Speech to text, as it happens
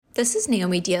This is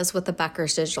Naomi Diaz with the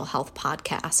Becker's Digital Health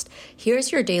Podcast.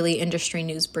 Here's your daily industry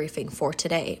news briefing for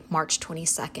today, March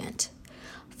 22nd.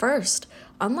 First,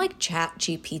 unlike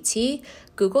ChatGPT,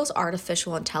 Google's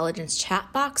artificial intelligence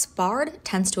chat box Bard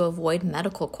tends to avoid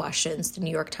medical questions, the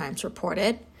New York Times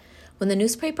reported. When the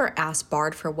newspaper asked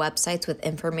Bard for websites with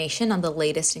information on the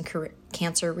latest in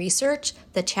cancer research,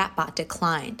 the chatbot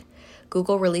declined.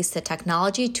 Google released the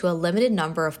technology to a limited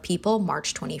number of people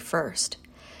March 21st.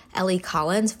 Ellie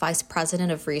Collins, vice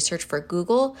president of research for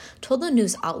Google, told the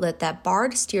news outlet that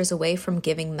Bard steers away from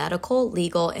giving medical,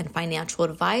 legal, and financial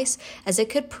advice as it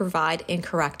could provide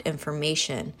incorrect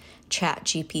information.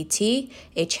 ChatGPT,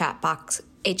 a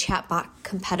chatbot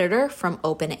competitor from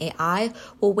OpenAI,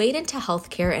 will wade into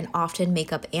healthcare and often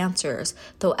make up answers,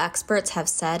 though experts have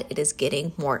said it is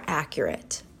getting more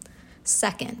accurate.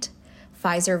 Second,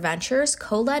 Pfizer Ventures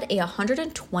co-led a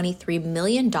 $123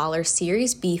 million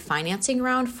Series B financing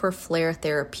round for Flare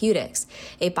Therapeutics,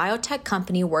 a biotech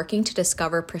company working to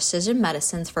discover precision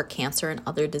medicines for cancer and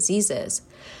other diseases.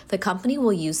 The company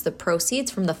will use the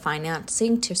proceeds from the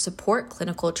financing to support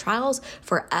clinical trials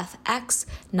for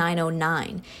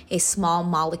FX909, a small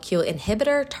molecule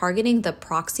inhibitor targeting the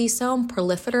peroxisome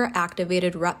proliferator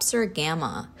activated receptor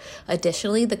gamma.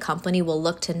 Additionally, the company will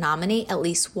look to nominate at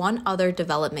least one other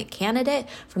development candidate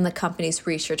from the company's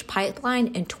research pipeline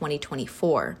in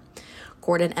 2024.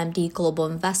 Gordon MD Global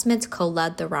Investments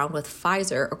co-led the round with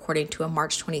Pfizer, according to a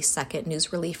March 22nd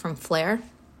news release from Flare.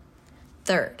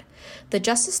 Third, the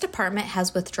Justice Department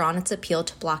has withdrawn its appeal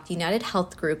to block United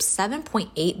Health Group's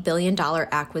 $7.8 billion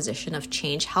acquisition of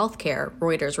Change Healthcare,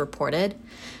 Reuters reported.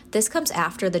 This comes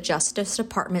after the Justice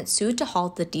Department sued to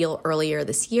halt the deal earlier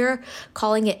this year,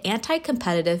 calling it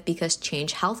anti-competitive because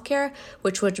Change Healthcare,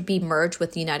 which would be merged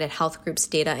with United Health Group's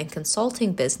data and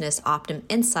consulting business Optum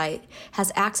Insight,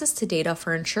 has access to data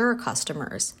for insurer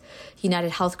customers.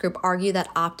 United Health Group argued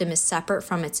that Optum is separate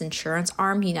from its insurance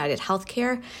arm, United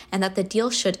Healthcare, and that the deal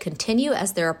should continue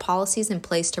as there are policies in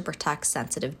place to protect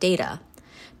sensitive data.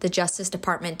 The Justice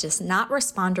Department does not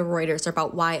respond to Reuters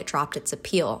about why it dropped its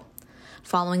appeal.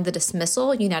 Following the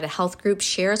dismissal, United Health Group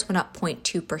shares went up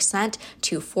 0.2%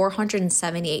 to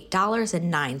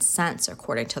 $478.09,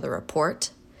 according to the report.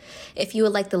 If you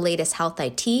would like the latest health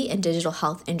IT and digital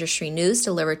health industry news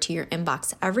delivered to your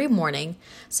inbox every morning,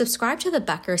 subscribe to the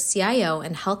Becker's CIO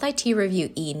and Health IT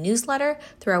Review e-newsletter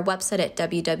through our website at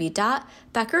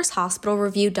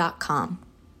www.beckershospitalreview.com.